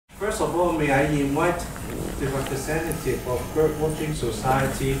first of all, may I invite the representative of Birdwatching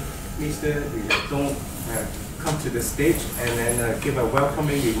Society, Mr. Dong, come to the stage and then give a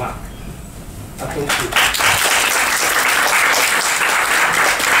welcoming remark. Thank you.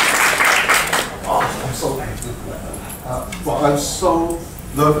 I'm so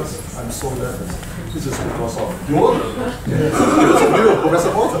well, I'm so nervous. This is because of your because of you,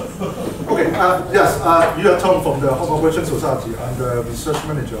 Professor Walter. Okay, yes, you are Tom from the Hong Kong Birdwatching Society. I'm the research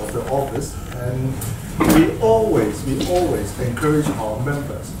manager of the office, and we always encourage our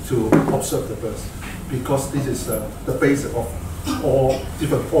members to observe the birds because this is the basic of all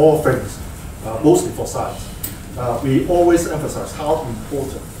things, mostly for science. We always emphasize how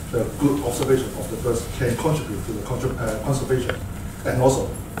important the good observation of the birds can contribute to the conservation and also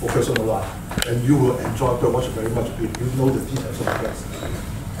for personal life. And you will enjoy bird watching very much if you know the details of the birds.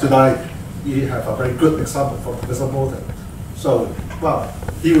 Tonight, we have a very good example from Professor Morton. So, well,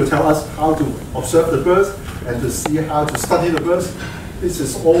 he will tell us how to observe the birds and to see how to study the birds. This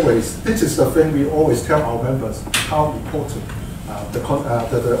is the thing we always tell our members, how important the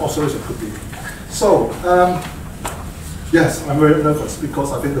observation could be. So, yes, I'm very nervous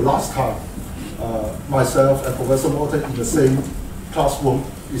because I think the last time myself and Professor Morton in the same classroom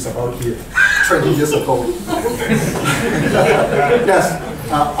is about here, 20 years ago. Yes,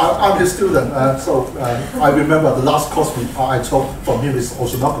 I'm his student, so I remember the last course I took from him is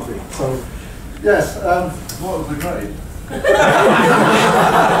oceanography. So, yes. What was the grade?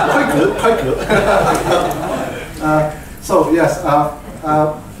 Quite good. So, yes,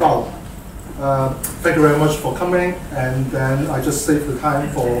 well, thank you very much for coming, and then I just saved the time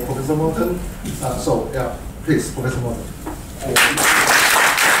for Professor Morton. So, yeah, please, Professor Morton.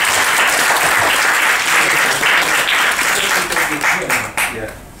 Yeah.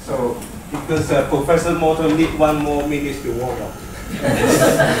 So, because Professor Morton need 1 more minute to warm up.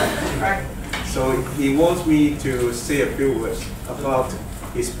 So he wants me to say a few words about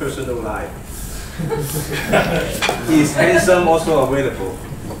his personal life. He's handsome, also available.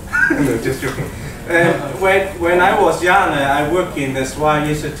 No, just joking. When I was young, I worked in the Swan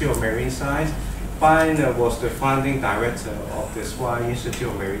Institute of Marine Science. Swan was the founding director of the Swan Institute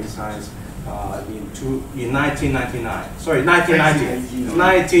of Marine Science in 1999. Sorry,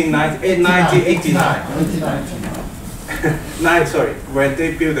 1989. Sorry, when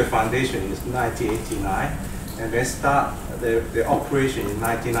they built the foundation in 1989, and then start the operation in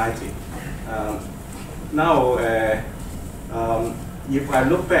 1990. Now, if I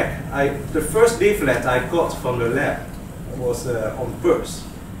look back, the first leaflet I got from the lab was on birds.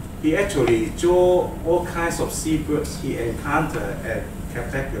 He actually drew all kinds of seabirds he encountered at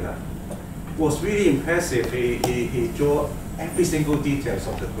Capitecula. It was really impressive. He drew every single details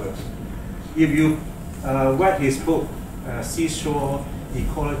of the birds. If you read his book, Seashore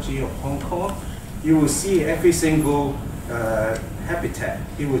Ecology of Hong Kong, you will see every single habitat.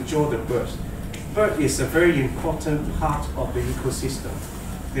 He will draw the birds. Bird is a very important part of the ecosystem.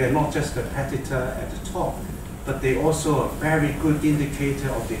 They are not just a predator at the top, but they also a very good indicator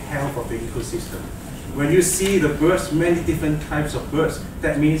of the health of the ecosystem. When you see the birds, many different types of birds,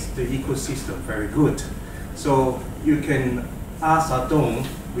 that means the ecosystem very good. So you can ask Adong,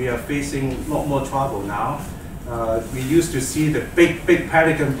 we are facing a lot more trouble now. We used to see the big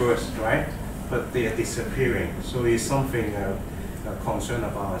pelican birds, right? But they are disappearing. So it's something a concern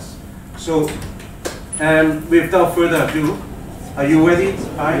about us. So without further ado, are you ready?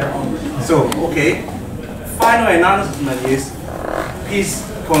 Right? So, okay. Final announcement is, please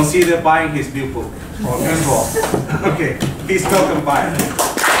consider buying his new book. Okay, please welcome Brian.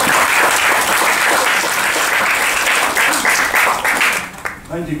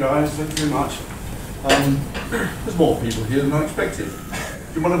 Thank you guys, thank you very much. There's more people here than I expected. Do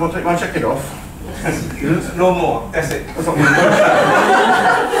you mind if I take my jacket off? No more, that's it. That's not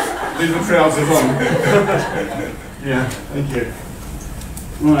leave the trousers on. Yeah, thank you.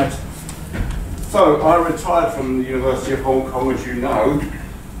 Right. So, I retired from the University of Hong Kong, as you know,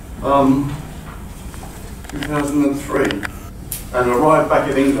 2003, and arrived back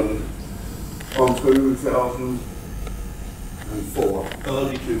in England on 2004,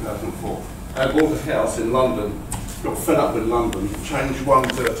 early 2004. I bought a house in London, got fed up with London, changed one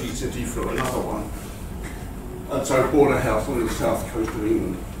dirty city for another one, and so I bought a house on the south coast of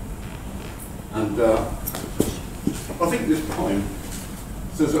England. And I think this poem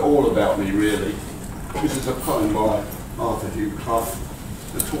says it all about me, really. This is a poem by Arthur Hugh Clough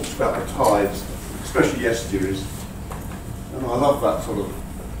that talks about the tides, especially estuaries. And I love that sort of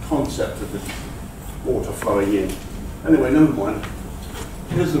concept of the water flowing in. Anyway, never mind.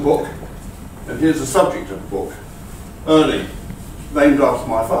 Here's the book, and here's the subject of the book. Early, named after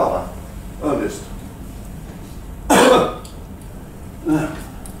my father, Ernest. Now,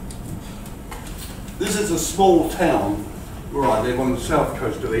 this is a small town where I live on the south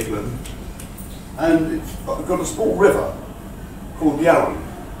coast of England, and it's got a small river called the Arun,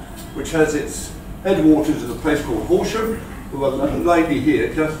 which has its headwaters in a place called Horsham, where the lady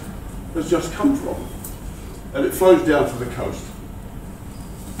here has just come from, and it flows down to the coast.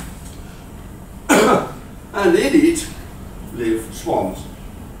 And in it live swans,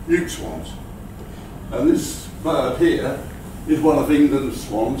 newt swans. And this bird here is one of England's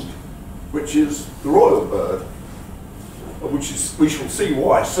swans, which is the royal bird, which is, we shall see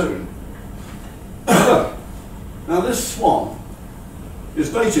why soon. Now this swan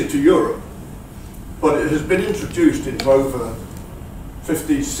is native to Europe, but it has been introduced into over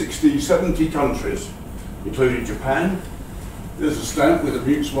 50, 60, 70 countries, including Japan. There's a stamp with a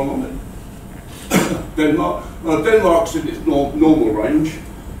newt swan on it. Denmark's in its normal range,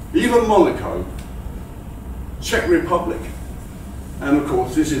 even Monaco, Czech Republic, and of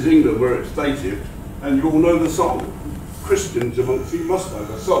course this is England where it's native, and you all know the song. Christians amongst you must know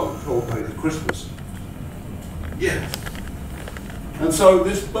the song, called Merry Christmas. Yes. And so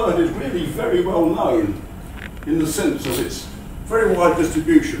this bird is really very well known in the sense of its very wide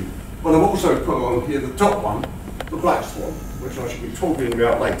distribution, but I've also put on here the top one, the black swan, which I shall be talking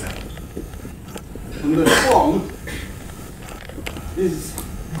about later. And the swan is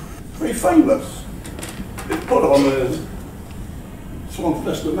very famous. It's put on the Swan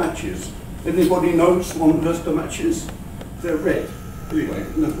Leicester matches. Anybody know Swan Leicester matches? They're red. Anyway,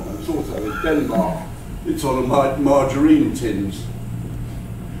 never mind. It's also in Denmark. It's on a margarine tins.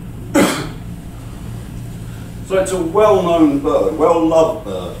 So it's a well-known bird, well-loved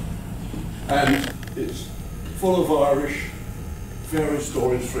bird, and it's full of Irish fairy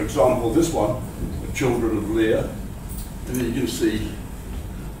stories. For example, this one, the Children of Lear, and you can see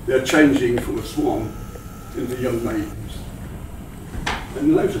they're changing from a swan into young maidens.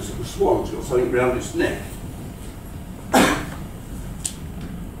 And notice that the swan's got something around its neck.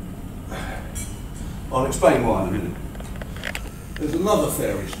 I'll explain why in a minute. There's another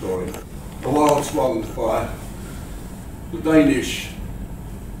fairy story, The Wild Swans by the Danish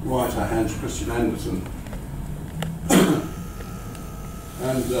writer Hans Christian Andersen.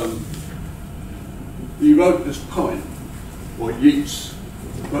 And he wrote this poem, or Yeats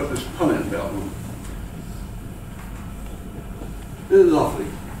wrote this poem about them. It's lovely.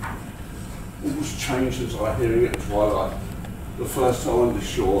 All was changed since I hearing it at twilight. The first time on the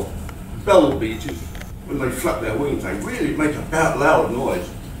shore, bell beaters, when they flap their wings, they really make a loud noise.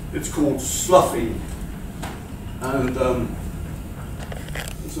 It's called sloughing. And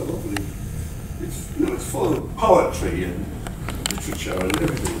it's a lovely, it's full of poetry and literature and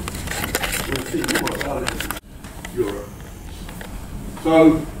everything. We'll see more about it in Europe.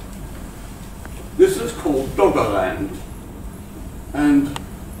 So, this is called Doggerland. And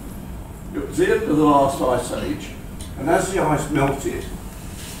it was the end of the last ice age, and as the ice melted,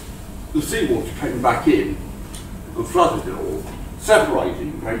 the seawater came back in and flooded it all,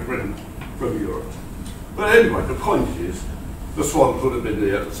 separating Great Britain from Europe. But anyway, the point is, the swans would have been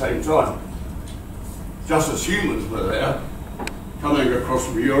there at the same time. Just as humans were there, coming across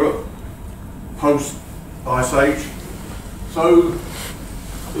from Europe, post-ice age, so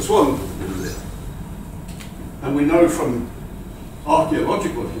the swans would have been there. And we know from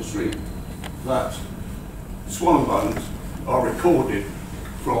archaeological history that swan bones are recorded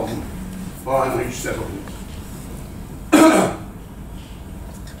from Iron Age settlements.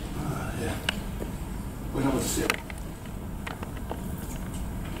 Yeah. We'll have a sip.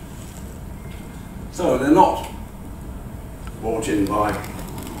 So they're not brought in by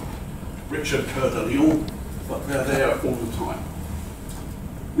Richard Coeur de Lion, but they're there all the time.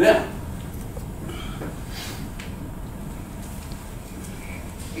 Now,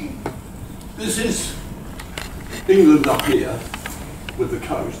 this is England up here with the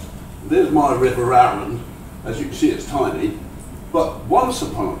coast. There's my River Arun. As you can see, it's tiny. But once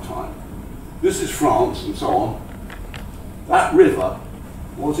upon a time, this is France and so on, that river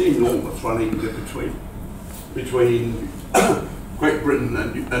was enormous, running between Great Britain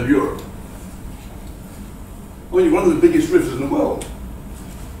and Europe. I mean, one of the biggest rivers in the world.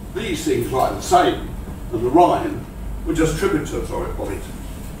 These things like the Seine and the Rhine were just tributaries of it.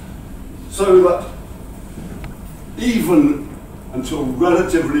 So that even until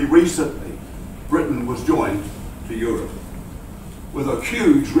relatively recently, Britain was joined to Europe with a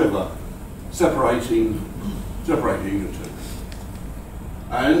huge river separating the two.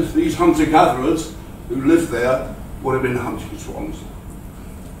 And these hunter-gatherers who lived there would have been hunting swans.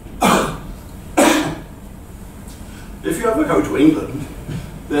 if you ever go to England,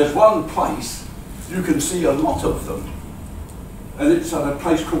 there's one place you can see a lot of them, and it's at a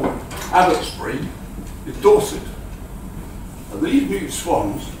place called Abbotsbury in Dorset. And these mute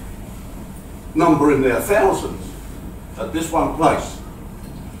swans number in their thousands at this one place.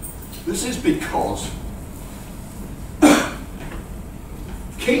 This is because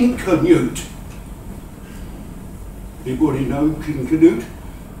King Canute, anybody know King Canute,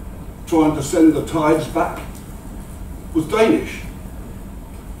 trying to send the tides back, was Danish.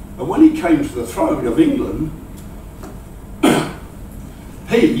 And when he came to the throne of England,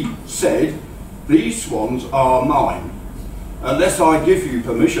 he said, "These swans are mine, unless I give you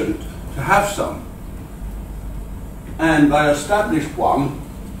permission to have some." And they established one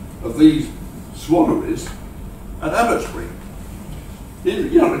of these swaneries at Abbotsbury,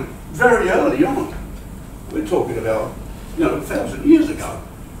 very early on. We're talking about, 1,000 years ago.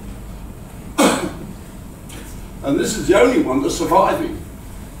 And this is the only one that's surviving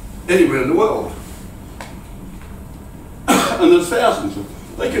anywhere in the world. And there's thousands of them.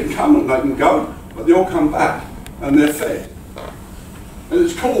 They can come and they can go, but they all come back and they're fed. And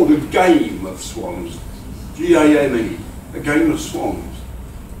it's called a game of swans, G-A-M-E, a game of swans.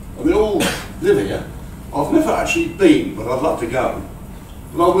 And they all live here. I've never actually been, but I'd love to go.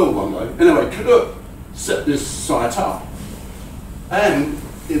 But I will one day. Anyway, Canute set this site up. And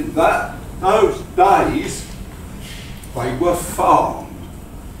in those days, they were farmed.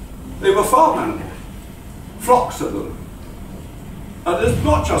 They were farm animals, flocks of them. And it's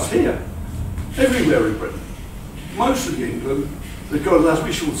not just here, everywhere in Britain, mostly England, because as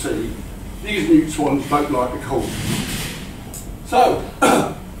we shall see, these newt swans don't like the cold. So,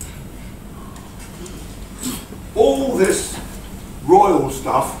 all this royal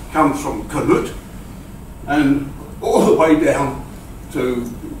stuff comes from Canute and all the way down to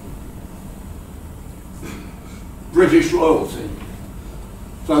British royalty.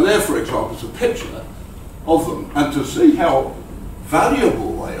 So there, for example, is a picture of them, and to see how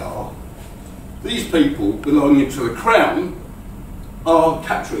valuable they are, these people belonging to the crown are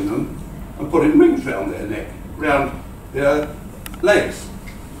capturing them and putting rings round their neck, round their legs.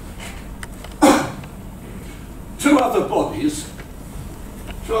 Two other bodies,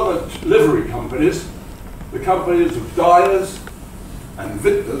 two other livery companies, the companies of dyers and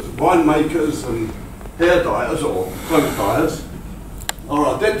vintners, winemakers and hair dyers or clothes dyers,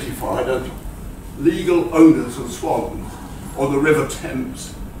 are identified as legal owners of swans on the River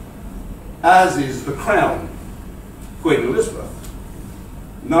Thames, as is the Crown, Queen Elizabeth.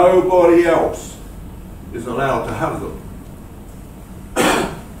 Nobody else is allowed to have them.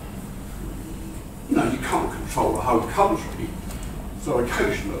 You can't control the whole country, so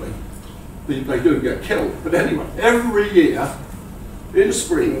occasionally they do get killed. But anyway, every year in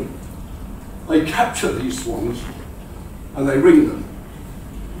spring they capture these swans and they ring them.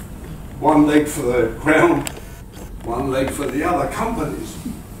 One leg for the Crown, one leg for the other companies.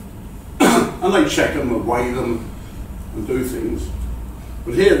 And they check them and weigh them and do things.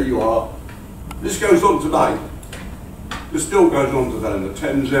 But here you are. This goes on today. This still goes on today in the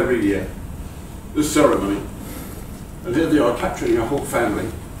Thames every year. This ceremony. And here they are capturing a whole family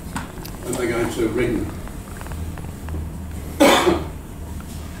and they're going to ring them.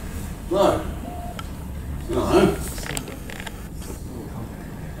 So,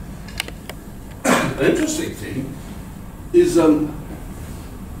 an interesting thing is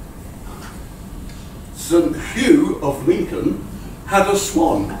St. Hugh of Lincoln had a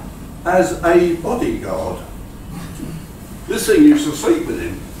swan as a bodyguard. This thing used to sleep with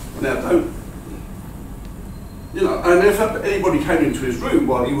him. Now and if anybody came into his room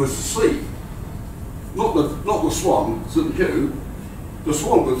while he was asleep, not the swan, St. Hugh, the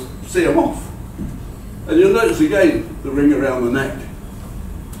swan would see him off. And you'll notice again the ring around the neck.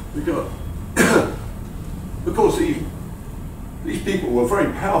 Because of course these people were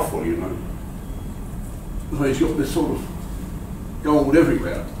very powerful, So he's got this sort of gold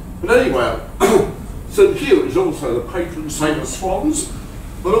everywhere. But anyway, St. Hugh is also the patron saint of swans,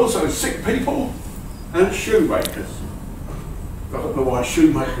 but also sick people and shoemakers. I don't know why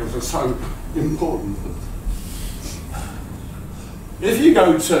shoemakers are so important. If you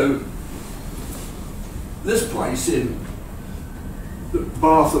go to this place in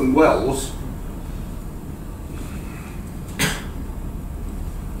Bath and Wells,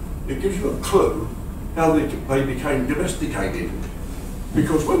 it gives you a clue how they became domesticated.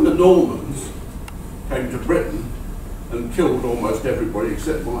 Because when the Normans came to Britain and killed almost everybody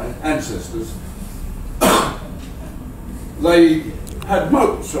except my ancestors, they had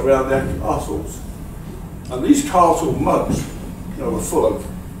moats around their castles. And these castle moats were full of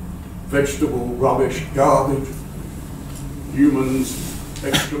vegetable, rubbish, garbage, humans,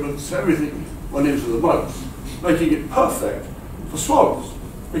 excrements, everything went into the boats, making it perfect for swans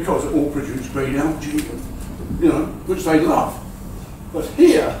because it all produced green algae, and, which they love. But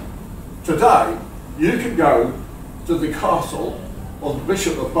here, today, you can go to the castle of the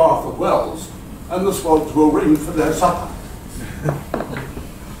Bishop of Bath and Wells, and the swans will ring for their supper.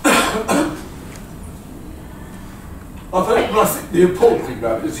 I think the important thing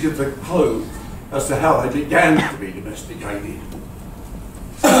about it is to give the clue as to how they began to be domesticated.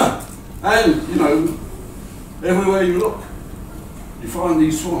 And, everywhere you look, you find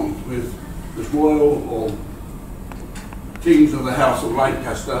these swans with royal or kings of the House of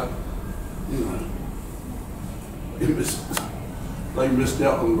Lancaster, they missed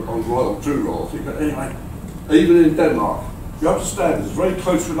out on royal true royalty, but anyway, even in Denmark, you understand there's a very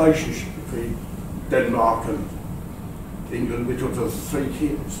close relationship between Denmark and England because of the three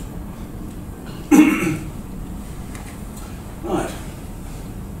kings. Right.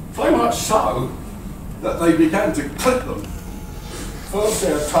 So much so that they began to clip them. First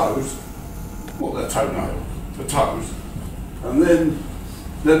their toes, well their toenails, the toes, and then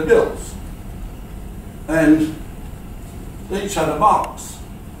their bills. And each had a marks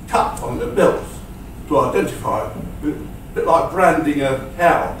cut on their bills to identify, a bit like branding a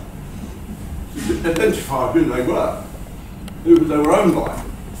cow, to identify who they were owned by.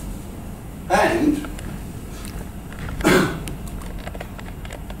 And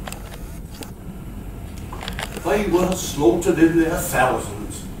they were slaughtered in their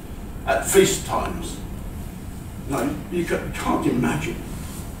thousands at feast times. You can't imagine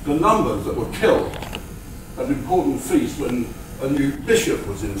the numbers that were killed at an important feast when a new bishop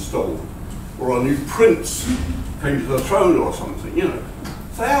was installed or a new prince came to the throne or something,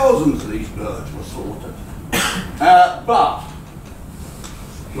 Thousands of these birds were slaughtered. But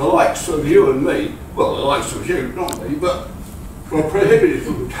the likes of you and me, well, the likes of you, not me, but were prohibited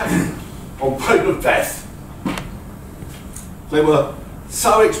from catching on pain of death. They were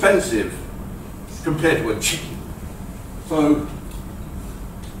so expensive compared to a chicken. So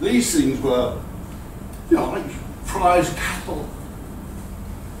these things were, like prize cattle.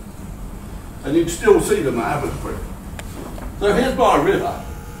 And you'd still see them at Aberystwyth. So here's my river.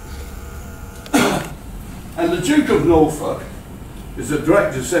 And the Duke of Norfolk is a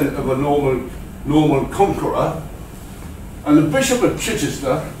direct descendant of a Norman conqueror. And the Bishop of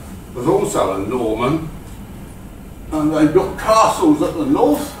Chichester was also a Norman. And they built castles at the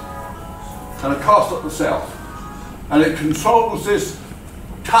north and a castle at the south. And it controls this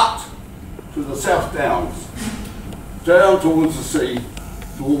cut to the South Downs, down towards the sea,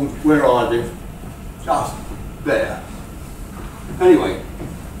 towards where I live, just there. Anyway,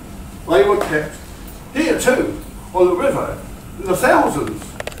 they were kept here too, on the river, in the thousands,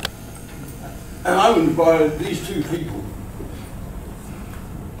 and owned by these two people.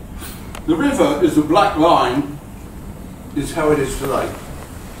 The river is the black line, is how it is today.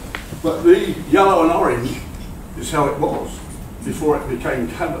 But the yellow and orange is how it was before it became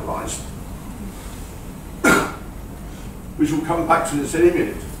canalised. Which will come back to this in a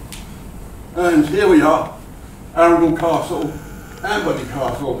minute. And here we are, Arundel Castle, Amberley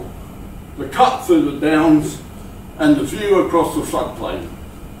Castle, the cut through the downs and the view across the floodplain.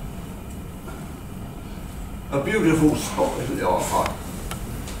 A beautiful spot, isn't it, Arthur?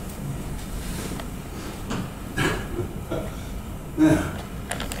 Now,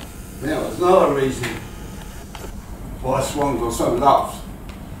 there's another reason why swans are so loved.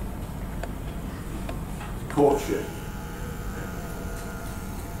 Courtship.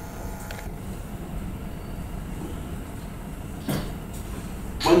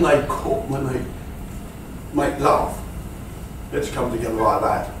 When they make love, let's come together like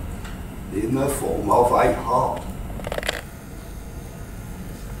that, in the form of a heart.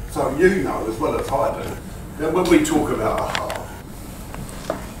 So you know as well as I do, that when we talk about a heart,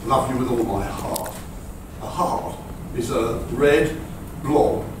 love you with all my heart. A heart is a red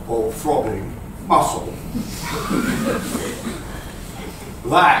blob of throbbing muscle.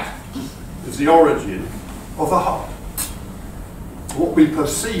 That is the origin of the heart. What we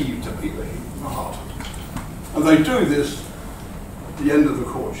perceive to be the heart. And they do this at the end of the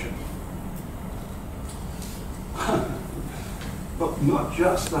courtship. But not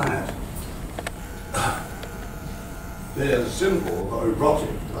just that. They're a symbol of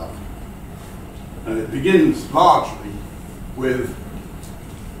erotic love. And it begins largely with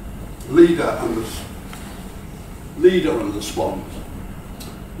Leda and the swans.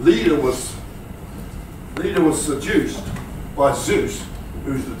 Leda was seduced by Zeus,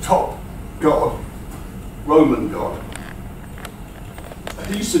 who's the top god, Roman god.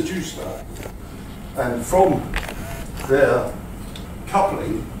 He seduced her, and from their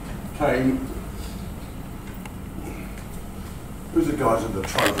coupling came. Who's the guys in the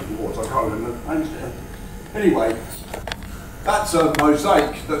Trojan Wars? I can't remember. Anyway, that's a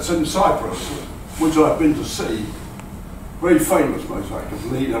mosaic that's in Cyprus, which I've been to see. Very famous mosaic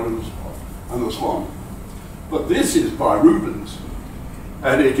of Leda and the Swan. But this is by Rubens,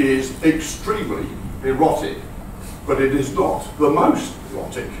 and it is extremely erotic, but it is not the most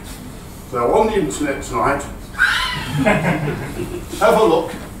erotic. So on the internet tonight, have a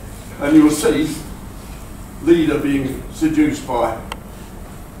look, and you will see Leda being seduced by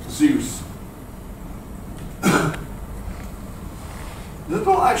Zeus. There's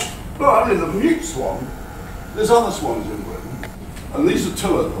not only the mute swan, there's other swans in Britain, and these are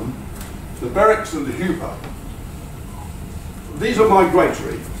two of them, the Berwick's and the Huber. These are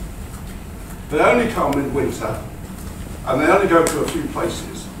migratory. They only come in winter, and they only go to a few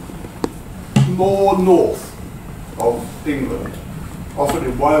places more north of England, often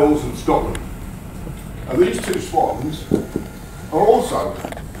in Wales and Scotland. And these two swans are also,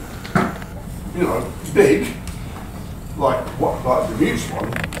 you know, big, like the mute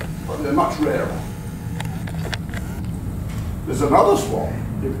swan, but they're much rarer. There's another swan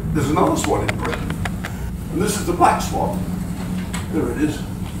in Britain, and this is the black swan. There it is.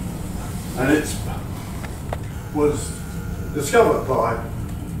 And it was discovered by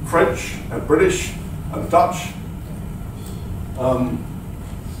French and British and Dutch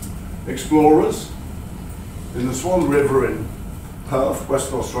explorers in the Swan River in Perth,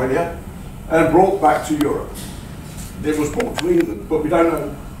 Western Australia, and brought back to Europe. It was brought to England, but we don't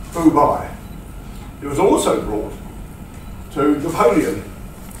know who by. It was also brought to Napoleon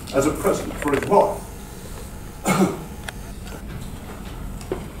as a present for his wife.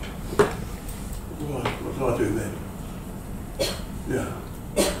 What did I do then? Yeah.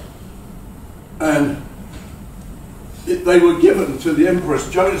 And they were given to the Empress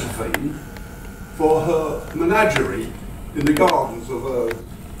Josephine for her menagerie in the gardens of her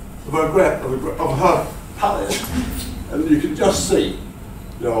palace. And you can just see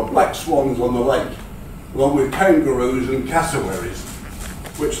there are black swans on the lake, along with kangaroos and cassowaries,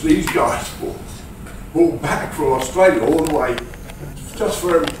 which these guys brought back from Australia all the way just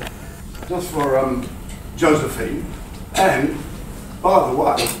for Josephine. And by the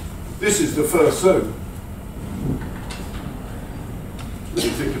way, this is the first zoo. When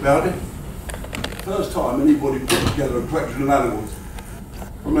you think about it, first time anybody put together a collection of animals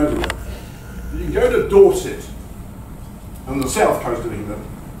from everywhere. You can go to Dorset on the south coast of England,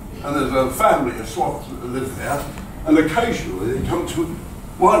 and there's a family of swans that live there, and occasionally they come to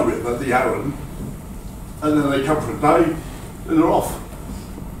my river, the Arun, and then they come for a day, and they're off.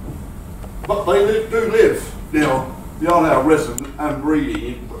 But they do live now. They are now resident and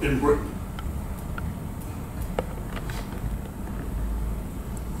breeding in Britain.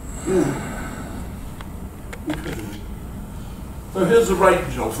 Yeah. So here's a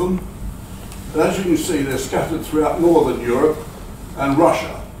range of them. And as you can see, they're scattered throughout northern Europe and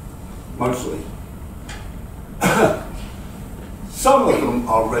Russia, mostly. Some of them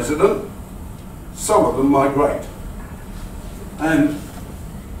are resident, some of them migrate. And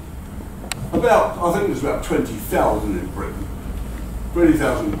I think there's about 20,000 in Britain,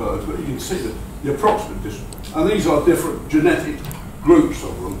 20,000 birds, but you can see the approximate distance. And these are different genetic groups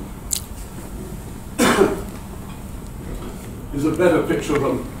of them. There's a better picture of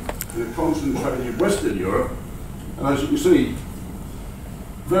them concentrated in Western Europe, and as you can see,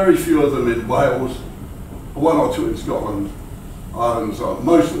 very few of them in Wales, one or two in Scotland, Ireland, so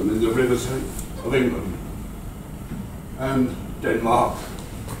most of them in the rivers of England, and Denmark,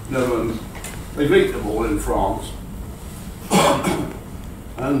 Netherlands. They've eaten them all in France.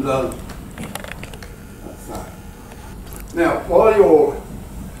 And that's that. Now, while you're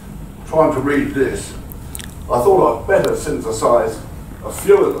trying to read this, I thought I'd better synthesize a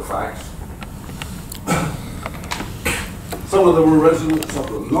few of the facts. Some of them are resident, some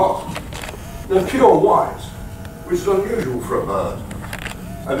of them not. They're pure white, which is unusual for a bird.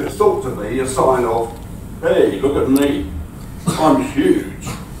 And it's thought to be a sign of, hey, look at me, I'm huge.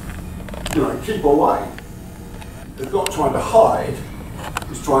 You know, keep away. It's not trying to hide,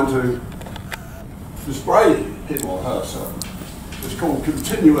 it's trying to display him or herself. It's called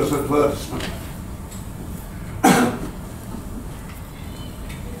continuous advertisement.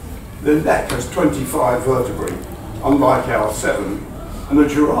 The neck has 25 vertebrae, unlike our 7, and a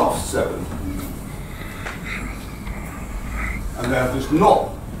giraffe's 7. And they have this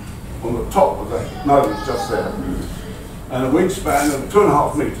knob on the top of the nose just there, and a wingspan of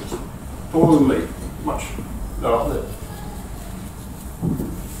 2.5 meters, taller than me, much. They're up there.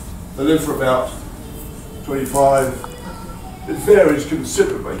 They live for about 25 it varies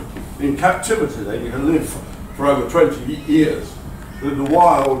considerably. In captivity, they can live for over 20 years. But in the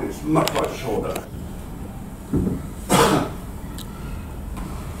wild, it's much, much shorter.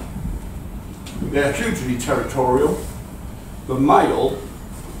 They're hugely territorial. The male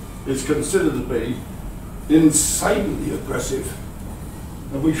is considered to be insanely aggressive,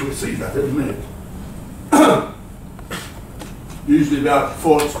 and we shall see that in a minute. Usually about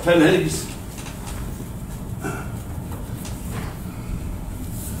 4 to 10 eggs.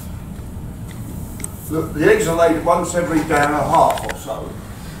 The eggs are laid once every day and a half or so,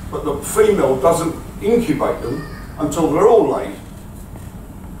 but the female doesn't incubate them until they're all laid,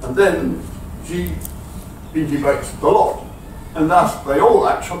 and then she incubates the lot, and thus they all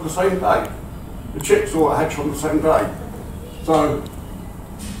hatch on the same day. The chicks all hatch on the same day. So,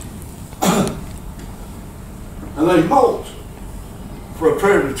 and they molt for a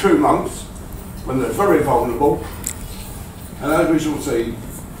period of 2 months when they're very vulnerable, and as we shall see,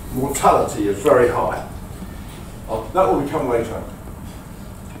 mortality is very high. That will become later.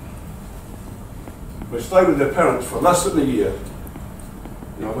 They stay with their parents for less than a year,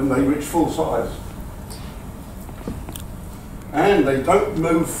 you know, when they reach full size. And they don't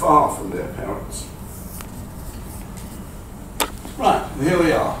move far from their parents. Right, here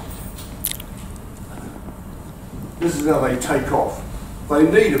we are. This is how they take off. They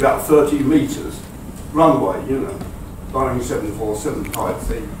need about 30 metres runway, you know, Boeing 747 type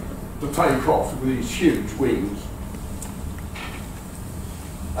thing, to take off with these huge wings.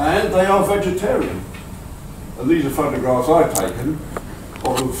 And they are vegetarian. And these are photographs I've taken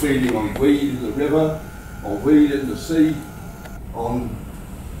of them feeding on weed in the river, on weed in the sea, on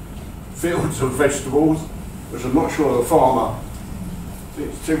fields of vegetables, which I'm not sure the farmer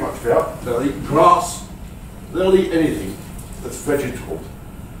thinks too much about. They'll eat grass, they'll eat anything that's vegetable.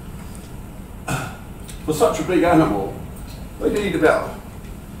 For such a big animal, they need about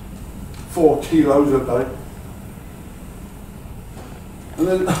 4 kilos a day. And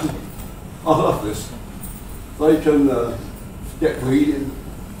then, I love this, they can get weed in,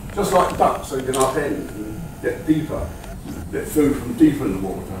 just like ducks, they can upend and get deeper, get food from deeper in the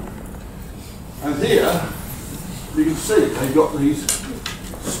water. And here, you can see they've got these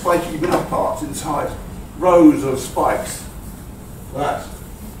spiky mouth parts inside, rows of spikes. That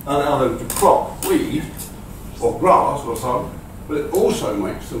allow them to crop weed or grass or something, but it also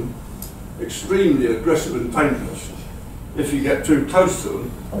makes them extremely aggressive and dangerous if you get too close to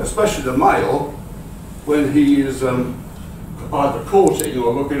them, especially the male when he is either courting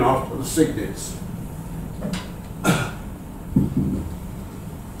or looking after the cygnets.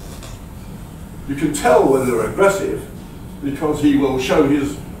 You can tell when they're aggressive because he will show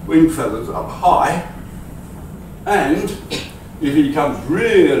his wing feathers up high, and if he becomes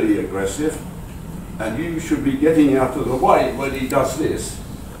really aggressive, and you should be getting out of the way when he does this.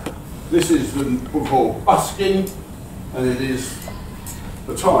 This is what we call busking, and it is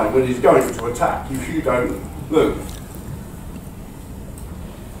the time when he's going to attack if you don't move.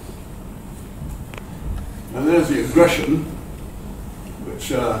 And there's the aggression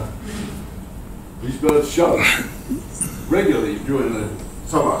which these birds show regularly during the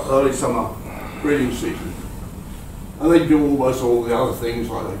summer, early summer breeding season. And they do almost all the other things,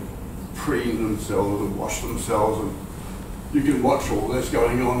 like they preen themselves and wash themselves, and you can watch all this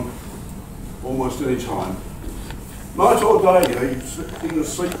going on almost any time. Night or day, they can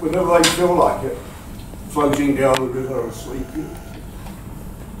asleep whenever they feel like it, floating down the river asleep.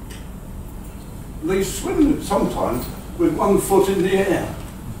 They swim sometimes with 1 foot in the air.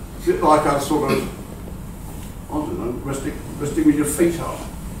 A bit like a sort of, I don't know, resting with your feet up,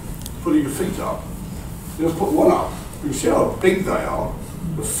 putting your feet up. You just put one up. You can see how big they are,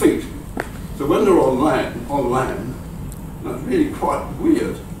 the feet. So when they're on land, that's really quite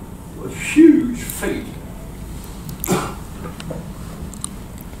weird. They're huge feet.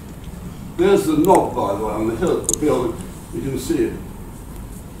 There's the knob, by the way, on the hill, the building. You can see it.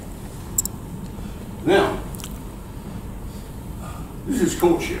 Now, this is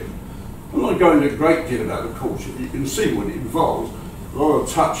courtship. I'm not going into a great deal about the courtship. You can see what it involves. A lot of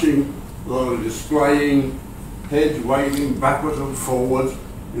touching, a lot of displaying, heads waving backwards and forwards,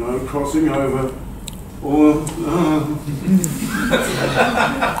 you know, crossing over, or a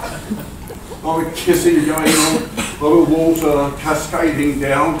lot of kissing going on, a lot of water cascading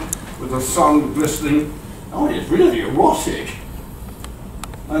down with the sun glistening. Oh, it's really erotic.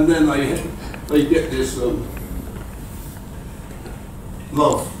 And then they get this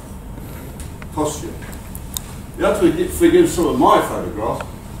love posture. You have to forgive some of my photographs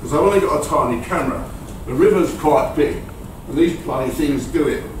because I've only got a tiny camera. The river's quite big, and these bloody things do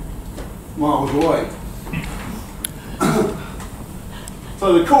it miles away.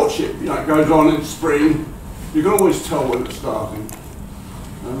 So the courtship, you know, goes on in spring. You can always tell when it's starting,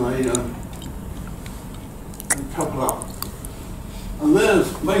 and they couple up. And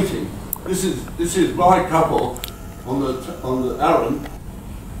there's mating. This is my couple on the Arran.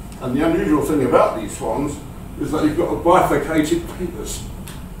 And the unusual thing about these swans is that you've got a bifurcated penis.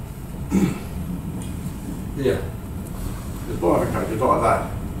 Here, it's bifurcated like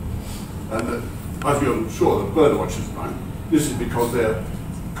that. And as you're sure the bird watchers know, this is because they're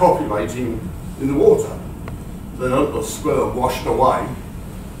copulating in the water. They don't let sperm washed away.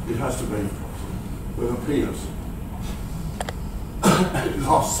 It has to be with a penis.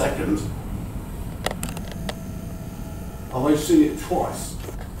 Last second, I've only seen it twice,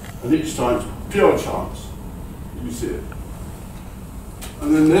 and each time it's pure chance you see it.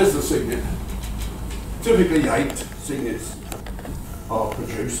 And then there's the cygnet. Typically 8 cygnets are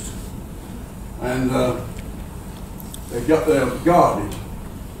produced, and they're guarded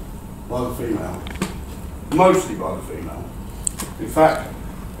by the female, mostly by the female. In fact,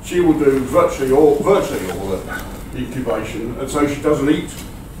 she will do virtually all the incubation, and so she doesn't eat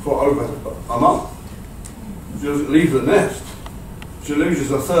for over a month. She doesn't leave the nest. She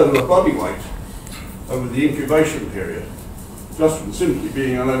loses a third of her body weight over the incubation period, just from simply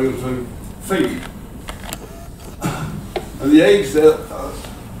being unable to feed. And the eggs there,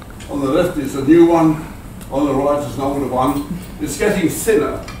 on the left is a new one, on the right is an older one. It's getting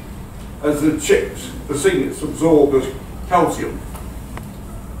thinner as the chicks, the cygnets, absorb the calcium.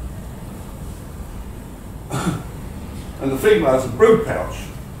 And the female has a brood pouch,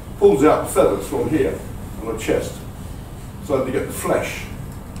 pulls out the feathers from here on the chest, so they get the flesh,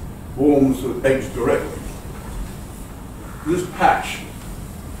 warms the eggs directly. This patch,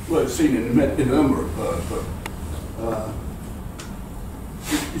 well, it's seen in a number of birds, but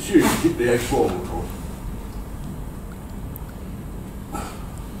it's used to keep the eggs warm, of course.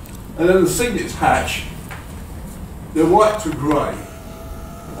 And then the cygnets hatch. They're white to grey,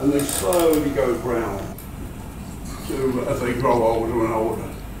 and they slowly go brown as they grow older and older.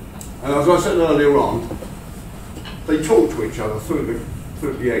 And as I said earlier on, they talk to each other through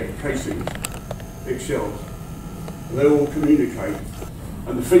the egg casings, eggshells. And they all communicate.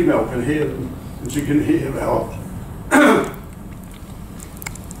 And the female can hear them, and she can hear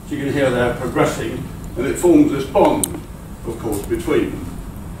they're progressing, and it forms this bond, of course, between them.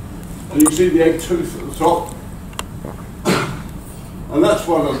 And you can see the egg tooth at the top. And that's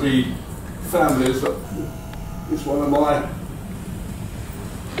one of the families that is one of my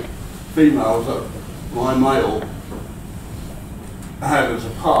females that my male had as a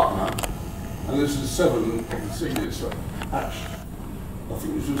partner, and this is 7, you can see this hatched. I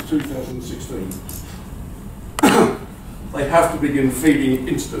think this was 2016. They have to begin feeding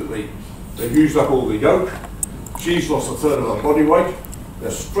instantly. They've used up all the yolk. She's lost a third of her body weight.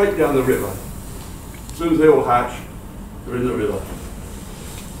 They're straight down the river. As soon as they all hatch, they're in the river.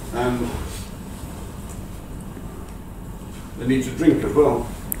 And they need to drink as well,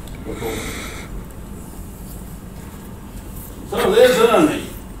 of course. So there's Ernie.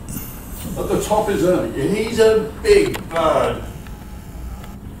 At the top is Ernie. He's a big bird.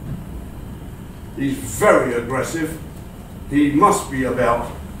 He's very aggressive. He must be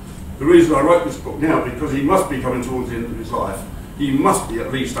about, the reason I wrote this book now, because he must be coming towards the end of his life. He must be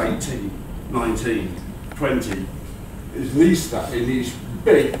at least 18, 19, 20. At least that, and he's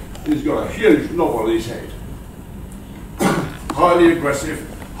big. He's got a huge knob on his head. Highly aggressive,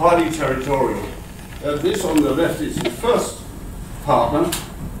 highly territorial. This on the left is his first partner,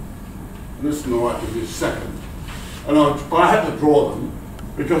 and this on the right is his second. And I had to draw them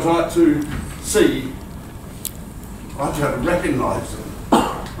because I had to see, I had to recognise them.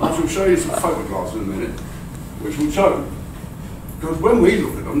 I shall show you some photographs in a minute, which will show. Because when we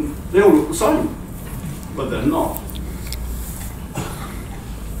look at them, they all look the same, but they're not.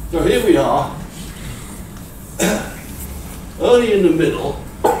 So here we are, Ernie in the middle,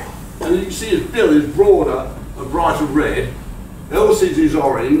 and you can see his bill is broader, a brighter red. Elsie's is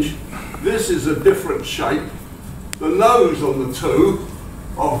orange. This is a different shape. The nose on the two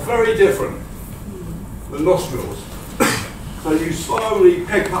are very different, the nostrils. So you slowly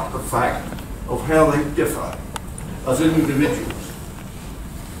pick up the fact of how they differ as individuals.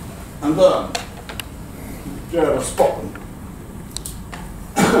 And then, you have to spot them.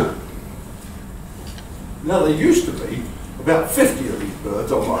 Now there used to be about 50 of these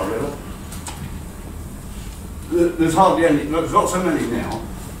birds on my river. There's hardly any, there's not so many now,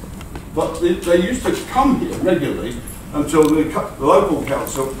 but they used to come here regularly until the local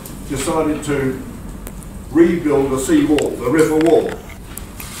council decided to rebuild the sea wall, the river wall,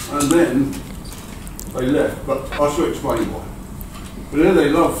 and then they left, but I shall explain why. But then they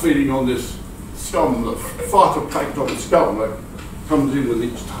love feeding on this scum, the phytoplankton scum that comes in with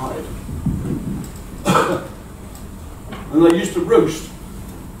each tide. And they used to roost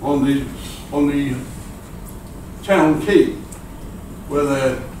on the town quay, where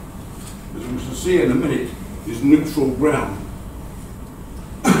there, as we shall see in a minute, is neutral ground.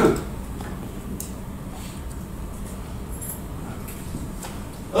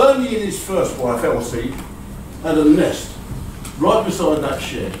 Ernie and his first wife, Elsie, had a nest right beside that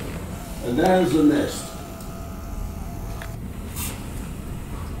shed. And there's the nest.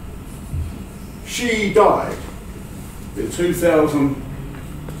 She died in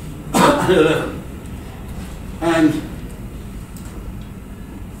 2011. And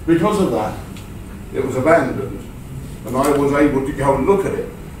because of that, it was abandoned. And I was able to go and look at it.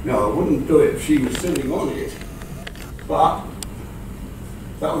 Now, I wouldn't do it if she was sitting on it, but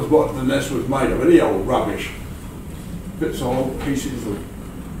that was what the nest was made of, any old rubbish. Bits of old pieces of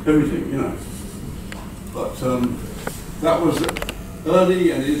everything, you know. But that was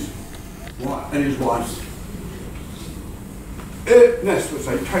Ernie and his wife's nest, which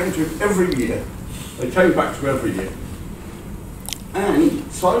they came to every year. They came back to every year. And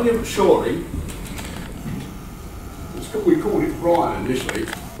slowly but surely, we called it Brian initially,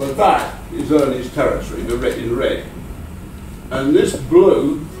 but that is Ernie's territory, the red in red. And this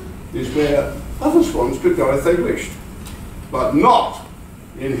blue is where other swans could go if they wished, but not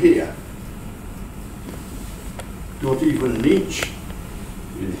in here. Not even an inch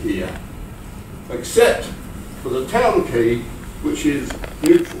in here, except for the town quay, which is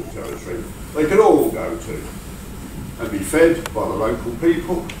neutral territory. They can all go to and be fed by the local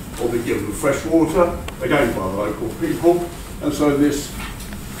people, or be given fresh water, again by the local people. And so this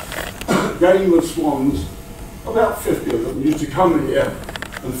game of swans, about 50 of them, used to come here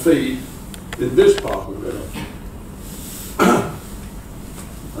and feed in this part of the river.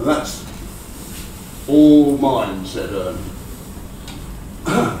 And that's all mine, said Ernie.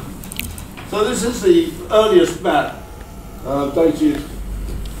 So this is the earliest map, dated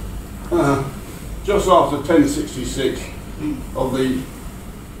just after 1066 of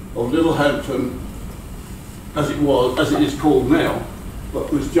Littlehampton, as it is called now,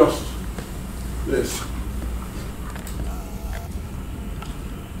 but was just this.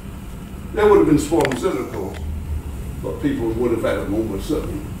 There would have been swans then, of course, but people would have had them almost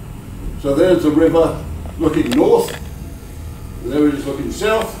certainly. So there's the river looking north, and there it is looking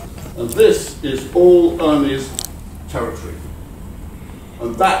south, and this is all Ernie's territory.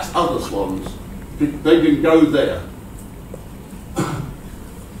 And that's other swans. They can go there.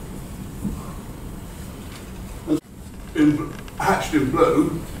 Hatched in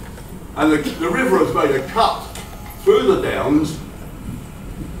blue, and the river has made a cut through the downs,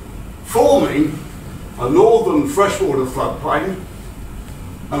 forming a northern freshwater floodplain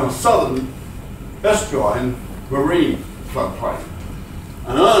and a southern estuarine marine floodplain.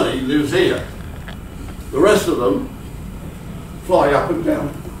 And Ernie lives here. The rest of them fly up and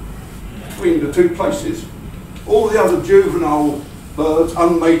down between the two places. All the other juvenile birds,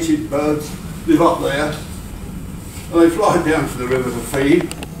 unmated birds, live up there. And they fly down to the river to feed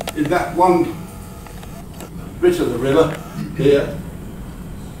in that one bit of the river here.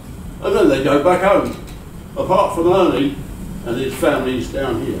 And then they go back home, apart from Ernie and his families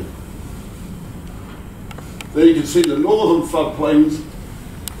down here. There you can see the northern floodplains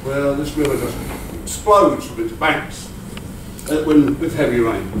where this river just explodes from its banks with heavy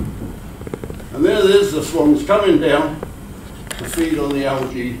rain. And there's the swans coming down to feed on the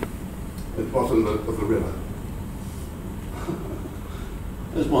algae at the bottom of the river.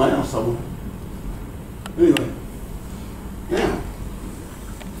 There's my house somewhere. Anyway, now,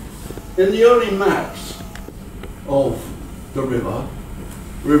 in the early maps of the river,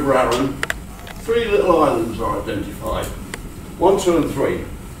 River Arun, 3 little islands are identified, 1, 2 and 3.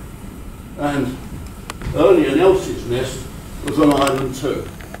 And Ernie and Elsie's nest was on island 2,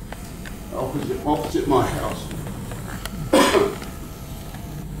 opposite my house.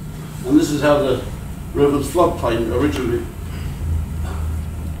 And this is how the river's floodplain originally.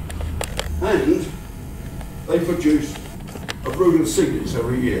 And they produce a brood of cygnets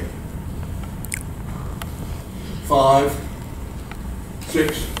every year. 5,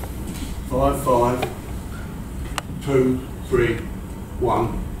 6, 5, 5, 2, 3,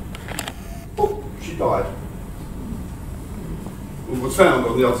 1. Oh, she died. And was found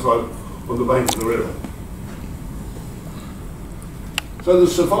on the other side, on the bank of the river. So the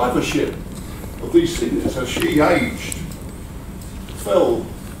survivorship of these cygnets as she aged fell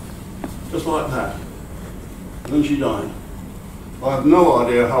just like that. And then she died. I have no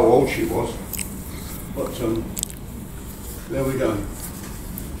idea how old she was, but there we go.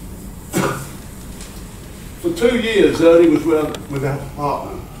 For 2 years, Ernie was without a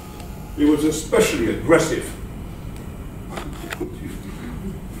partner. He was especially aggressive,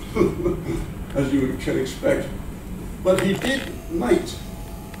 as you can expect. But he did mate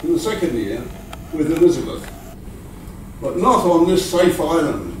in the second year with Elizabeth, but not on this safe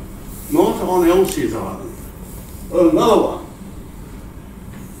island, not on Elsie's island, another one.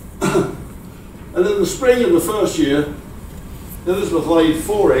 And in the spring of the first year, Elizabeth laid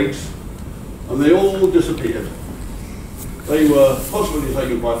 4 eggs, and they all disappeared. They were possibly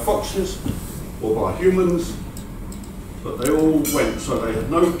taken by foxes or by humans, but they all went, so they had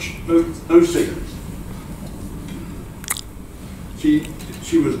no secrets.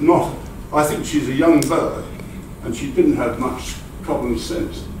 She was not, I think she's a young bird, and she didn't have much common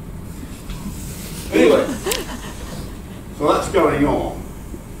sense. Anyway, so that's going on.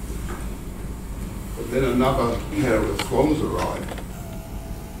 But then another pair of swans arrived.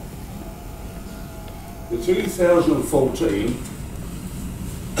 In 2014,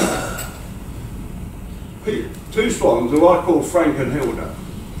 2 swans, who I call Frank and Hilda,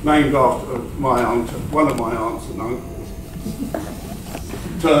 named after my aunt, one of my aunts and uncles,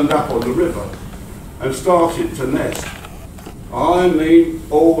 turned up on the river and started to nest. I mean,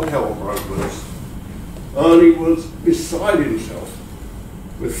 all hell broke loose. Ernie was beside himself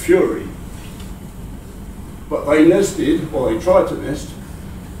with fury. But they nested, or they tried to nest,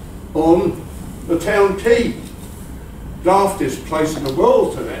 on the town quay. Daftest place in the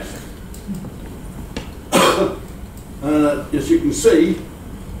world to nest. As you can see,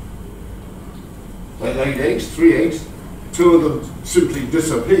 they laid eggs, 3 eggs. 2 of them simply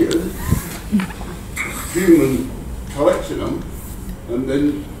disappeared. Human collected them, and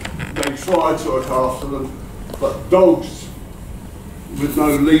then they tried to look after them, but dogs with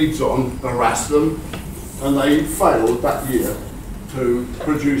no leads on harassed them, and they failed that year to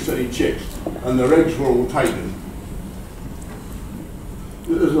produce any chicks, and their eggs were all taken.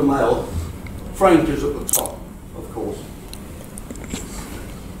 There's a male. Frank is at the top, of course.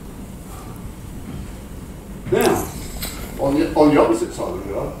 Now, on the opposite side of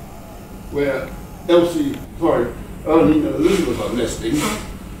the river, where Ernie and Elizabeth are nesting,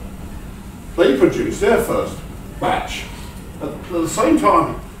 they produced their first batch. At the same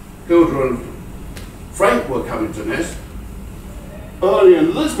time, Hilda and Frank were coming to nest, Ernie and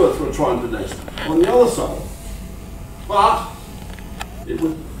Elizabeth were trying to nest on the other side. But it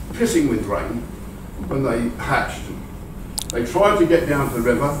was pissing with rain when they hatched. They tried to get down to the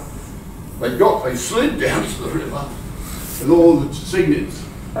river. They slid down to the river with all the seaweeds,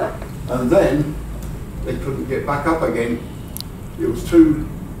 and then they couldn't get back up again. It was too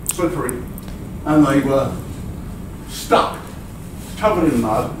slippery, and they were stuck, covered in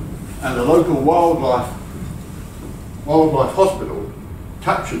mud, and the local wildlife hospital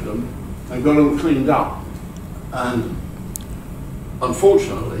captured them and got them cleaned up. And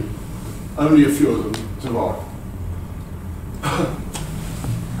unfortunately, only a few of them survived.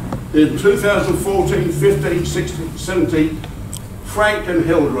 In 2014, 15, 16, 17, Frank and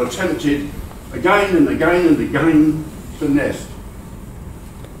Hilda attempted again and again and again to nest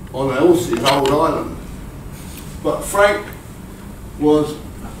on Elsie's old island. But Frank was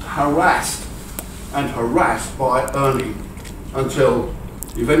harassed and harassed by Ernie until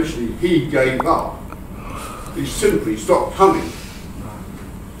eventually he gave up. He simply stopped coming.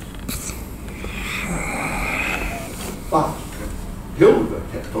 But Hilda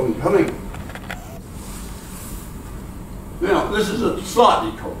kept on coming. Now, this is a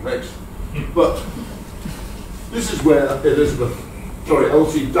slightly complex, but this is where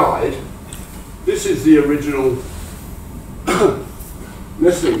Elsie died. This is the original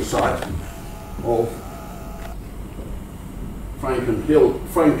nesting site of Frank and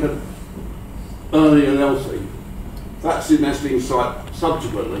Ernie and Elsie. That's the nesting site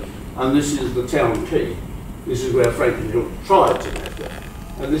subsequently, and this is the town quay. This is where Frank and Hilda tried to nest it.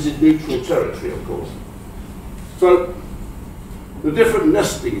 And this is neutral territory, of course. So the different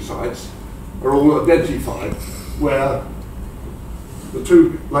nesting sites are all identified where the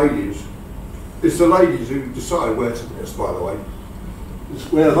 2 ladies, it's the ladies who decide where to nest, by the way.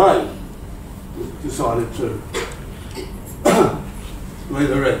 It's where they decided to lay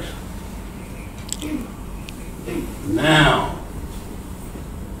their eggs. Now,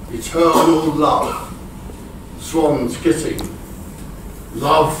 eternal love. Swans kissing,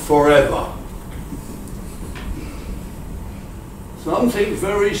 love forever. Something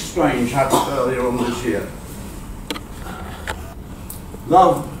very strange happened earlier on this year.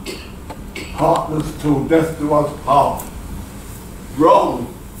 Love, partners till death do us part. Wrong,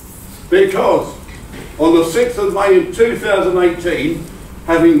 because on the 6th of May in 2018,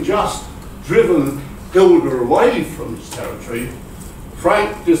 having just driven Hilda away from his territory,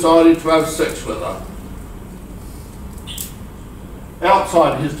 Frank decided to have sex with her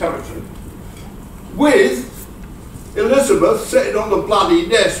outside his territory, with Elizabeth sitting on the bloody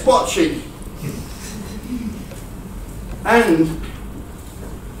desk watching. And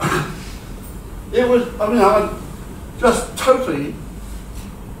it was, I mean, I was totally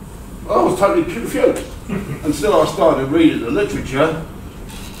confused until I started reading the literature.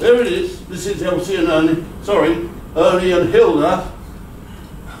 There it is. This is Elsie and Ernie. Sorry, Ernie and Hilda.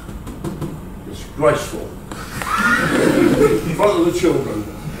 Disgraceful. In front of the children.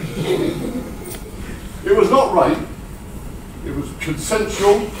 It was not rape. It was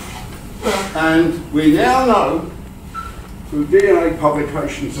consensual. And we now know, through DNA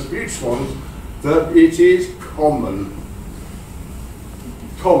publications of butte swans, that it is common.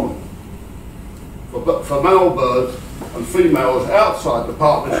 Common. For male birds and females outside the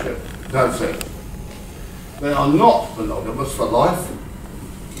partnership to have sex. They are not monogamous for life.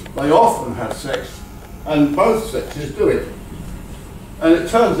 They often have sex, and both sexes do it. And it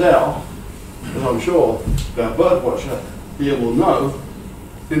turns out, as I'm sure our bird watcher here will know,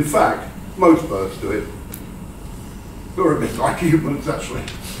 in fact, most birds do it. They're a bit like humans, actually.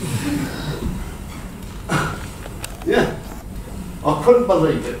 Yeah, I couldn't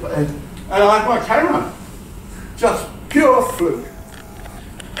believe it, and I had my camera. Just pure fluke,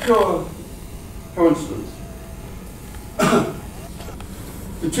 pure coincidence.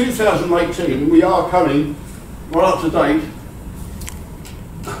 In 2018, we are coming right up to date.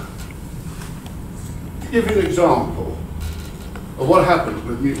 To give you an example of what happens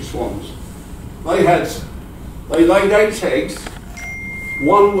with mute swans, they laid 8 eggs.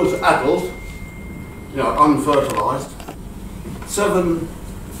 One was adult, you know, unfertilized. 7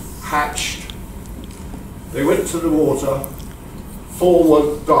 hatched. They went to the water.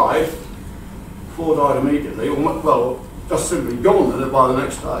 4 died. 4 died immediately. Well, just simply gone by the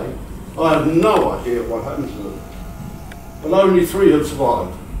next day. I have no idea what happened to them. But only 3 have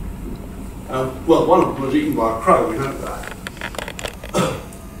survived. Well, one of them was eaten by a crow, we know that.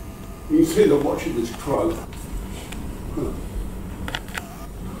 You can see them watching this crow.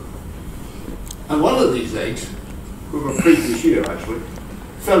 And one of these eggs, from a previous year actually,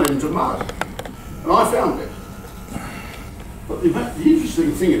 fell into mud. And I found it. But the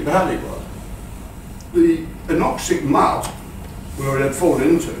interesting thing about it was, the anoxic mud, where it had fallen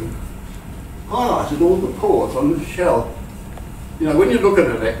into, highlighted all the pores on the shell. You know, when you look at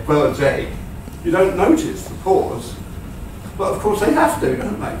a bird's egg, you don't notice the pores, but of course they have to,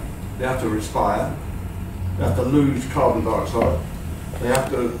 don't they? They have to respire, they have to lose carbon dioxide, they have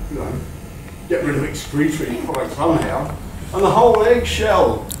to, you know, get rid of excretory products somehow, and the whole egg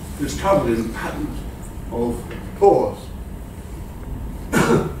shell is covered in patterns of pores.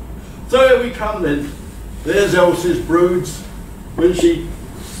 So here we come then. There's Elsie's broods when she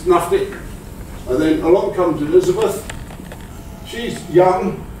snuffed it, and then along comes Elizabeth. She's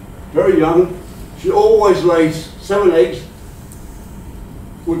young, very young. She always lays 7 eggs,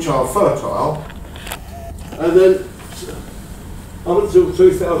 which are fertile, and then up until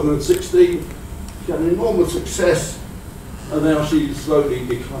 2016, she had an enormous success, and now she's slowly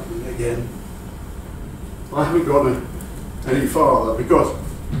declining again. I haven't gone any farther because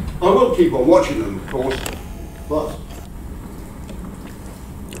I will keep on watching them, of course, but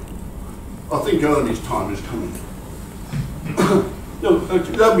I think Ernie's time is coming.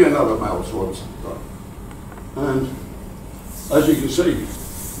 There'll be another male swan sometime. And as you can see,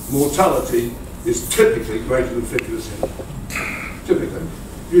 mortality is typically greater than 50%. Typically,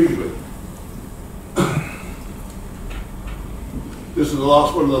 usually. This is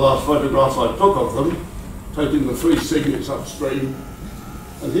one of the last photographs I took of them, taking the 3 cygnets upstream.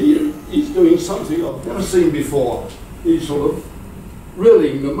 And he's doing something I've never seen before. He's sort of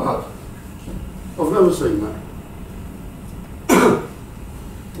rilling the mud. I've never seen that.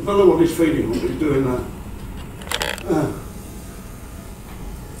 I don't know what he's feeding when he's doing that.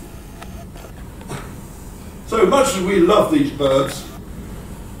 So much as we love these birds,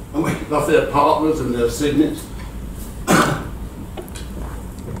 and we love their partners and their cygnets,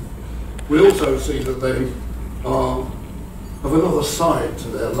 we also see that they have another side to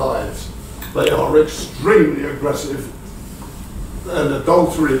their lives. They are extremely aggressive, and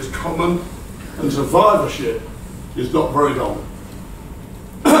adultery is common, and survivorship is not very long.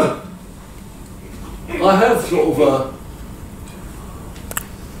 I have sort of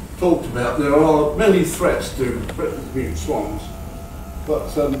talked about there are many threats to Britain's mute swans, but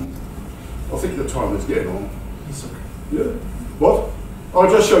I think the time is getting on. Yeah. What? I'll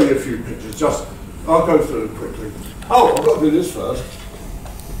just show you a few pictures. I'll go through them quickly. Oh, I've got to do this first.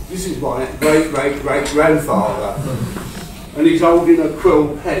 This is my great-great-great-grandfather, and he's holding a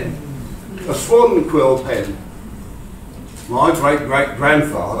quill pen, a Swan quill pen. My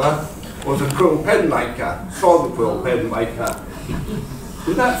great-great-grandfather was a quill pen maker, Swan quill pen maker.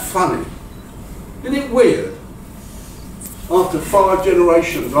 Isn't that funny? Isn't it weird? After 5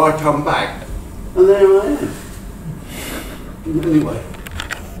 generations, I come back, and there I am. Anyway,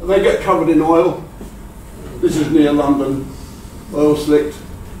 they get covered in oil. This is near London, oil slicked.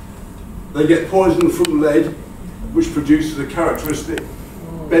 They get poisoned from lead, which produces a characteristic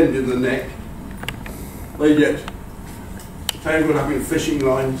bend in the neck. They get tangled up in fishing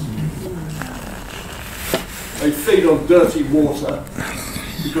lines. They feed on dirty water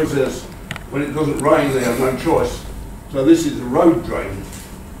because when it doesn't rain, they have no choice. So this is the road drain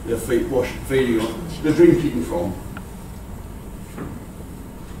they're feeding on, they're drinking from.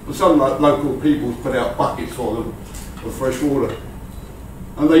 But some local people put out buckets for them of fresh water.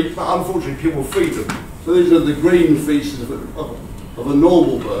 And unfortunately people feed them. So these are the green feces of a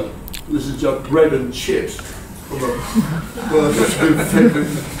normal bird. This is just bread and chips from a bird that's been fed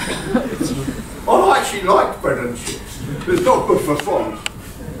with. I actually like bread and chips. It's not good for swans.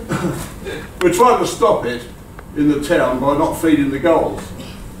 We're trying to stop it in the town by not feeding the gulls.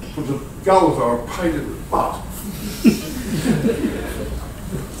 Because the gulls are a pain in the butt.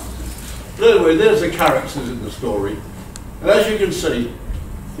 Anyway, there's the characters in the story. And as you can see,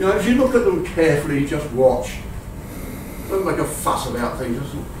 you know, if you look at them carefully, just watch. Don't make a fuss about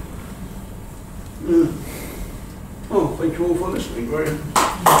things. Yeah. Oh, thank you all for listening, Graham.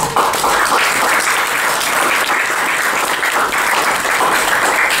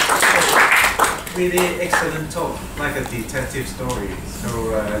 Really excellent talk, like a detective story.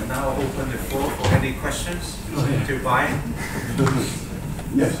 So now open the floor for any questions to Brian.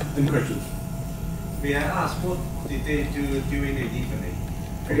 Yes, any questions? May I ask, what did they do during the evening?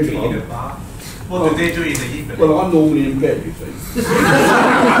 Drinking in a bar? What do they do in the evening? Well, I'm normally in bed, you see.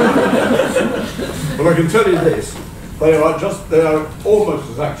 But I can tell you this, they are almost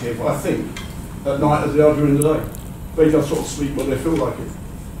as active, I think, at night as they are during the day. They just sort of sleep when they feel like it.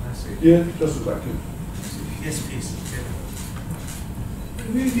 I see. Yeah, just as active. Yes, please.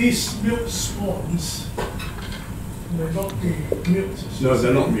 These milk swans, they're not being milked. No,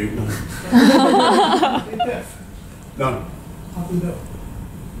 they're not mute, no. They're deaf. No, How do you know?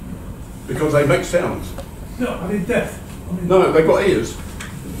 because they make sounds. No, are they deaf? I mean, No, they've got ears.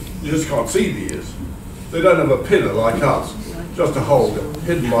 You just can't see the ears. They don't have a pillar like us, just a hole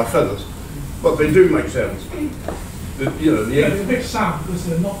hidden by feathers. But they do make sounds. You know, the yeah, they make sound because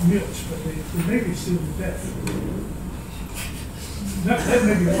they're not milked, but they may be still deaf. That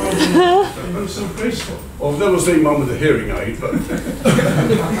may be why they look so graceful. Well, I've never seen one with a hearing aid, but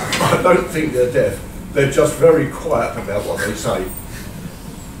I don't think they're deaf. They're just very quiet about what they say.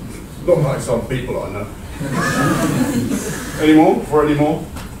 Not like some people I know. Any more? For any more?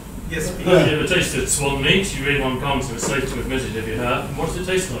 Yes, please. Have you ever tasted swan meat? You read one comment and it's safe to admit it if you have. What does it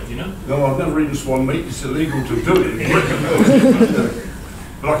taste like, do you know? No, I've never eaten swan meat. It's illegal to do it in Britain.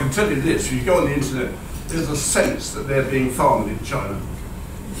 But I can tell you this, if you go on the internet, there's a sense that they're being farmed in China.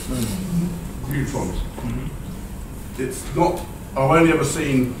 Huge ones. It's not, I've only ever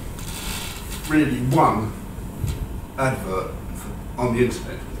seen really one advert on the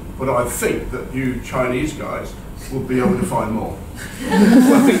internet, but I think that you Chinese guys will be able to find more.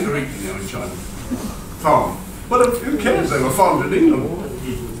 I think they're eating now in China. Farmed. But who cares? They were farmed in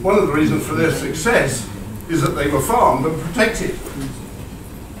England. One of the reasons for their success is that they were farmed and protected.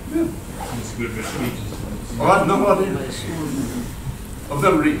 Yeah. It's a good recipe. I have no idea. I've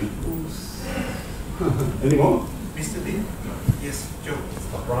never eaten. Any more? Mr. Lee? Yes, Joe.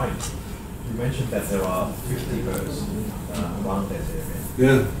 Brian, you mentioned that there are 50 birds around that area.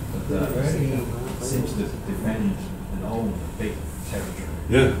 Yeah. But Ernie seems to defend and own a big territory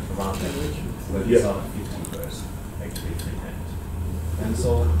around that region, where these other 50 birds actually frequent. And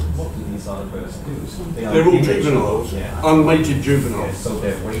so, what do these other birds do? They're all juveniles, unmated juveniles. Yeah, so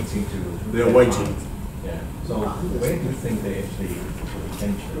they're waiting to... They're waiting. Yeah. So, where do you think they actually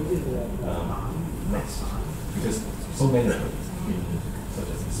eventually nest? Because so many of them, such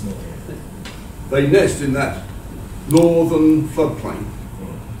as the small area. They nest in that northern floodplain.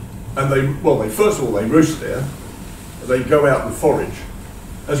 And they first of all, they roost there. They go out and forage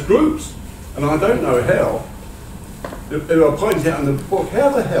as groups. And I don't know how, they were pointing out in the book, how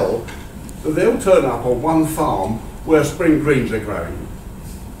the hell do they all turn up on one farm where spring greens are growing?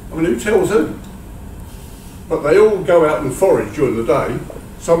 I mean, who tells who? But they all go out and forage during the day.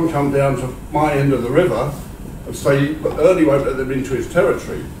 Some come down to my end of the river and stay, but Ernie won't let them into his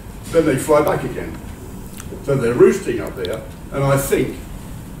territory. Then they fly back again. So they're roosting up there, and I think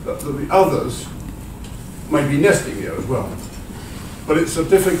that the others may be nesting here as well. But it's a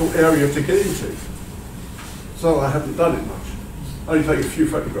difficult area to get into. So I haven't done it much. I only take a few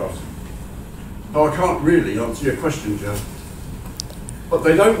photographs. So I can't really answer your question, Joe. But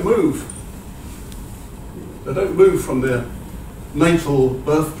they don't move. They don't move from their natal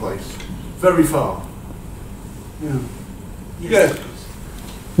birthplace very far. Yeah. Yes.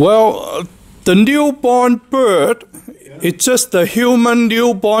 Well, the newborn bird is just a human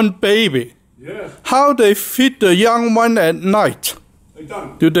newborn baby. Yes. How they feed the young one at night? They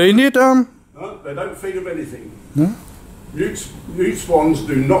don't. Do they need them? No, they don't feed them anything. No? Newt swans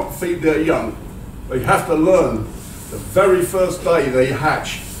do not feed their young. They have to learn the very first day they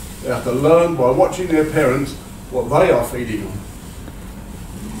hatch. They have to learn by watching their parents what they are feeding them.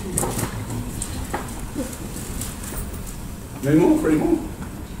 Any more? Any more?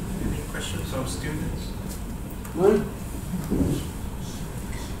 Any questions from students? No?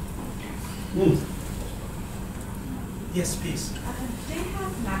 Yes, please. Do they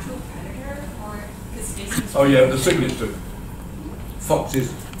have natural predator or species? Oh yeah, the cygnets do.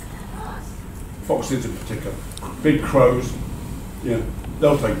 Foxes. Foxes in particular. Big crows. Yeah,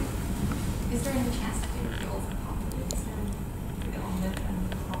 they'll take them. Is there any chance that they would be overpopulated instead of the live and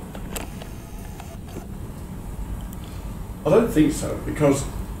crop? I don't think so, because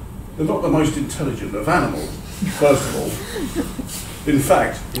they're not the most intelligent of animals, first of all. In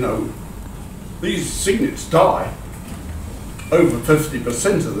fact, you know, these cygnets die. Over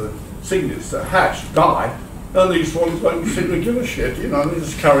 50% of the cygnets that hatch die, and these swans don't seem to give a shit, you know, they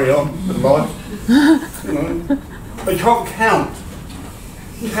just carry on with life. You know, they can't count.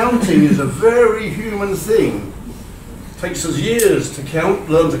 Counting is a very human thing. Takes us years to count,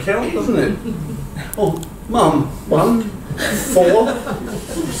 learn to count, doesn't it? Oh, Mum, 1, 4,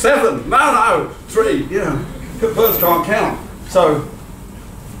 7, no, 3, yeah. Birds can't count. So,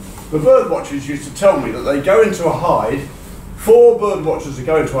 the bird watchers used to tell me that they go into a hide, 4 bird watchers would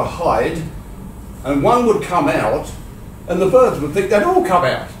go into a hide, and one would come out, and the birds would think they'd all come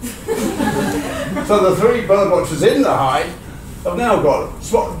out. So the 3 bird watchers in the hide have now got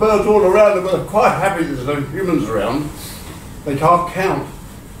birds all around them, but they're quite happy there's no humans around. They can't count.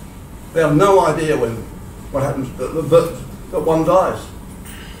 They have no idea what happens, that one dies.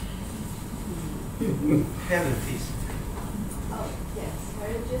 Helen, please. Oh, yes.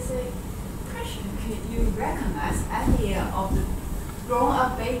 Just a question. Could you recognize any of the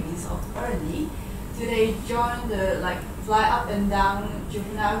grown-up babies of early? Do they join the, fly up and down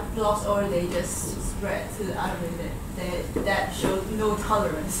juvenile flocks, or they just spread to the other way that show no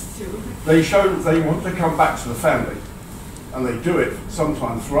tolerance to? They want to come back to the family, and they do it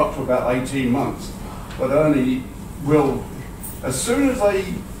sometimes for up to about 18 months, but only will, as soon as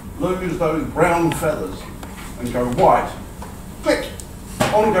they lose those brown feathers and go white, click,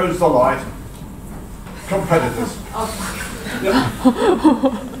 on goes the light, competitors. Yeah.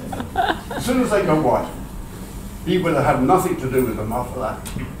 As soon as they go white, he will have nothing to do with them after that.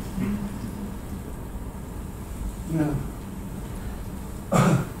 Yeah.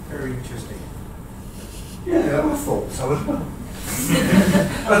 Very interesting. Yeah, I thought so as well.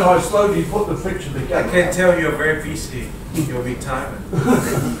 And I slowly put the picture together. I can tell you're very busy in your retirement.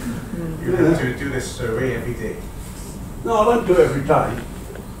 You have to do this survey every day. No, I don't do it every day.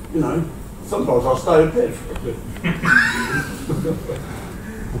 You know, sometimes I'll stay in bed for a bit.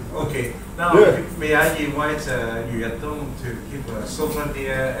 Okay, now may I invite Yu Yadong to give a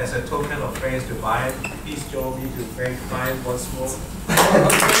souvenir as a token of thanks to Brian. Please join me to thank Brian once more.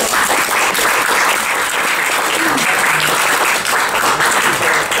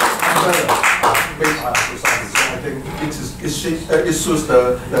 I think it shows the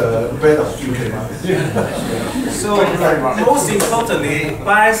bread of UK. So, most importantly,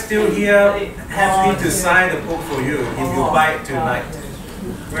 Brian's still here, happy to sign the book for you if you buy it tonight.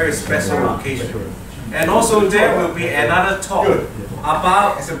 Very special occasion. And also there will be another talk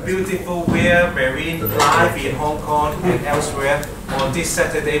about the beautiful Weir Marine live in Hong Kong and elsewhere on this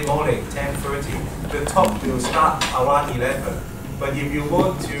Saturday morning, 10:30. The talk will start around 11. But if you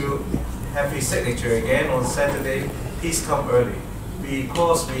want to have his signature again on Saturday, please come early,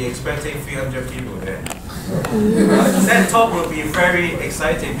 because we're expecting 300 people there. That talk will be very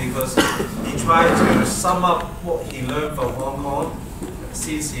exciting because he tried to sum up what he learned from Hong Kong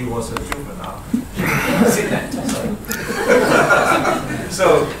since he was a juvenile.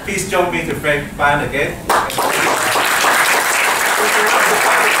 So please join me to thank Brian again.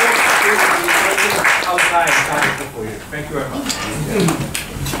 Outside and sign the book for you. Thank you very much.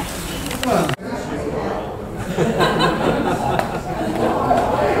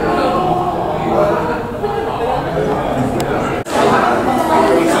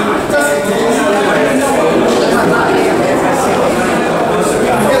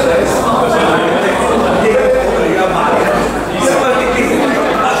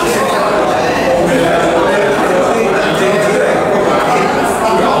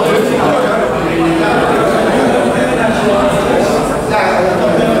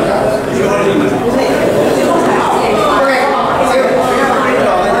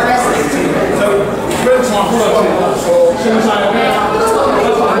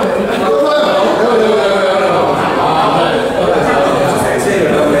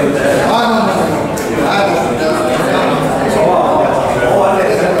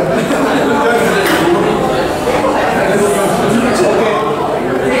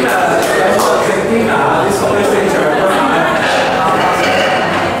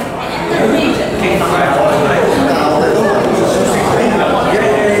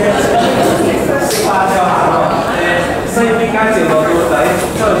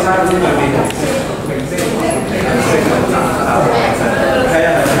 係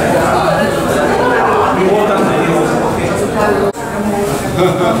啊。